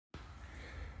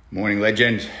Morning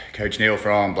legend, Coach Neil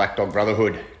from Black Dog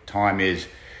Brotherhood. Time is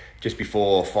just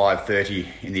before 5:30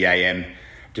 in the AM.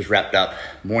 Just wrapped up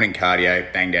morning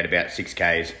cardio, banged out about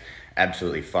 6Ks.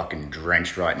 Absolutely fucking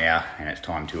drenched right now, and it's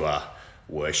time to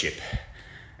worship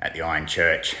at the Iron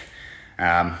Church.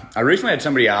 I recently had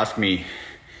somebody ask me,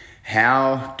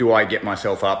 how do I get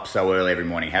myself up so early every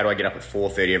morning? How do I get up at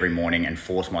 4:30 every morning and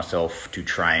force myself to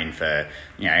train for,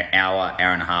 hour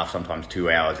and a half, sometimes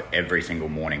 2 hours every single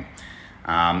morning?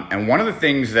 And one of the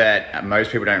things that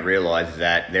most people don't realize is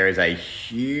that there is a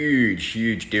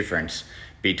huge difference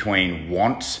between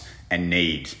wants and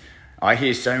needs. I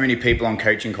hear so many people on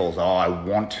coaching calls, I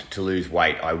want to lose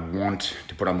weight. I want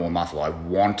to put on more muscle. I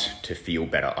want to feel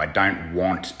better. I don't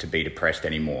want to be depressed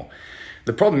anymore.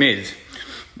 The problem is,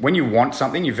 when you want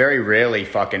something, you very rarely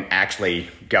fucking actually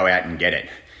go out and get it.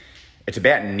 It's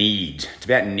about needs. It's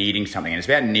about needing something. And it's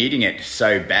about needing it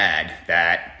so bad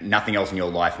that nothing else in your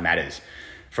life matters.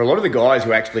 For a lot of the guys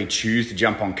who actually choose to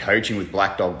jump on coaching with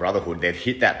Black Dog Brotherhood, they've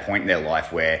hit that point in their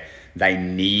life where they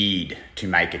need to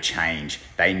make a change.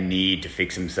 They need to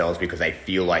fix themselves because they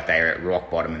feel like they're at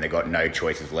rock bottom and they've got no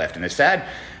choices left. And the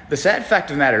sad fact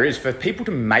of the matter is, for people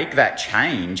to make that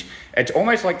change, it's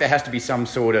almost like there has to be some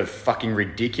sort of fucking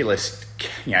ridiculous,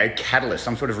 catalyst,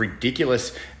 some sort of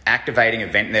ridiculous activating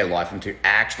event in their life and to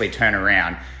actually turn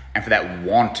around and for that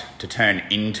want to turn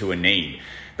into a need.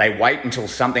 They wait until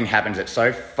something happens that's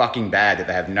so fucking bad that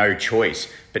they have no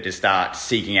choice but to start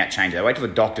seeking out change. They wait till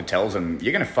the doctor tells them,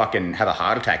 you're going to fucking have a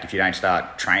heart attack if you don't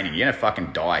start training. You're going to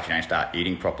fucking die if you don't start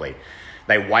eating properly.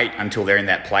 They wait until they're in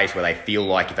that place where they feel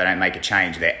like if they don't make a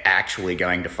change, they're actually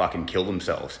going to fucking kill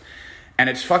themselves. And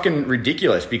it's fucking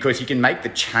ridiculous because you can make the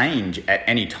change at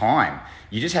any time.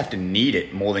 You just have to need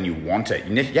it more than you want it.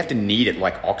 You have to need it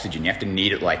like oxygen. You have to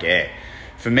need it like air.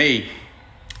 For me,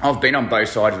 I've been on both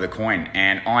sides of the coin,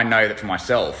 and I know that for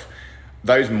myself,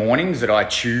 those mornings that I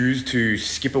choose to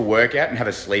skip a workout and have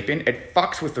a sleep in, it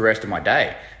fucks with the rest of my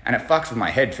day and it fucks with my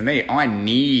head. For me, I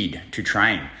need to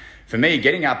train. For me,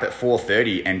 getting up at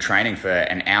 4:30 and training for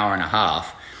an hour and a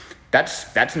half,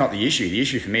 that's not the issue. The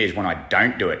issue for me is when I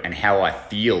don't do it and how I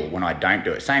feel when I don't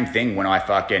do it. Same thing when I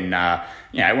fucking, when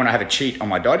I have a cheat on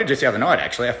my diet. I did just the other night,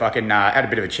 actually. I fucking had a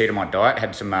bit of a cheat on my diet,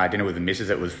 had some dinner with the missus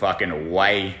that was fucking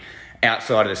way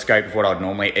outside of the scope of what I'd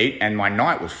normally eat, and my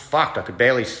night was fucked. I could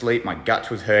barely sleep, my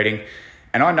guts was hurting.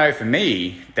 And I know for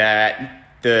me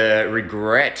that the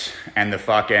regret and the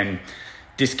fucking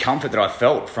discomfort that I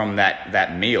felt from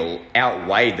that meal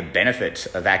outweighed the benefits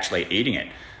of actually eating it.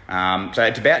 So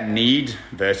it's about need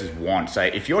versus want. So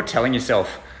if you're telling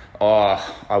yourself,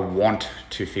 I want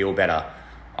to feel better,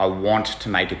 I want to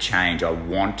make a change, I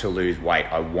want to lose weight,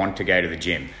 I want to go to the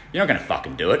gym, you're not going to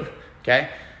fucking do it, okay?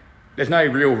 There's no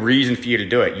real reason for you to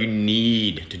do it. You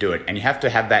need to do it, and you have to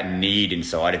have that need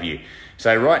inside of you.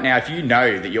 So right now, if you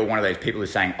know that you're one of those people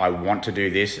who's saying, I want to do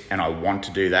this and I want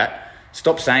to do that,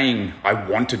 stop saying, I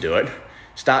want to do it.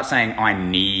 Start saying, I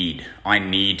need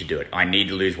to do it. I need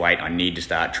to lose weight. I need to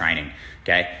start training,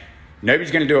 okay?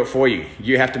 Nobody's going to do it for you.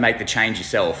 You have to make the change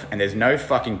yourself, and there's no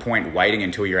fucking point waiting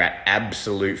until you're at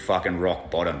absolute fucking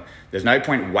rock bottom. There's no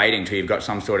point waiting until you've got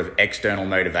some sort of external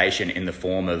motivation in the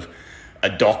form of a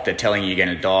doctor telling you you're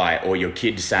going to die, or your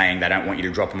kids saying they don't want you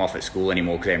to drop them off at school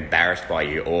anymore because they're embarrassed by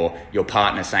you, or your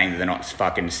partner saying that they're not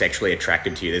fucking sexually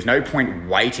attracted to you. There's no point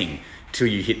waiting till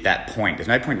you hit that point. There's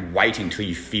no point waiting till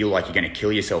you feel like you're going to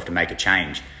kill yourself to make a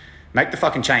change. Make the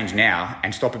fucking change now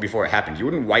and stop it before it happens. You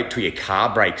wouldn't wait till your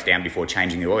car breaks down before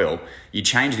changing the oil. You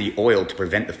change the oil to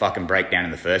prevent the fucking breakdown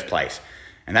in the first place.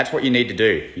 And that's what you need to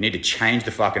do. You need to change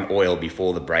the fucking oil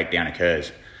before the breakdown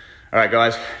occurs. All right,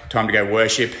 guys, time to go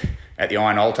worship at the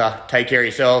Iron Altar. Take care of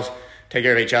yourselves. Take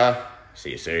care of each other.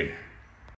 See you soon.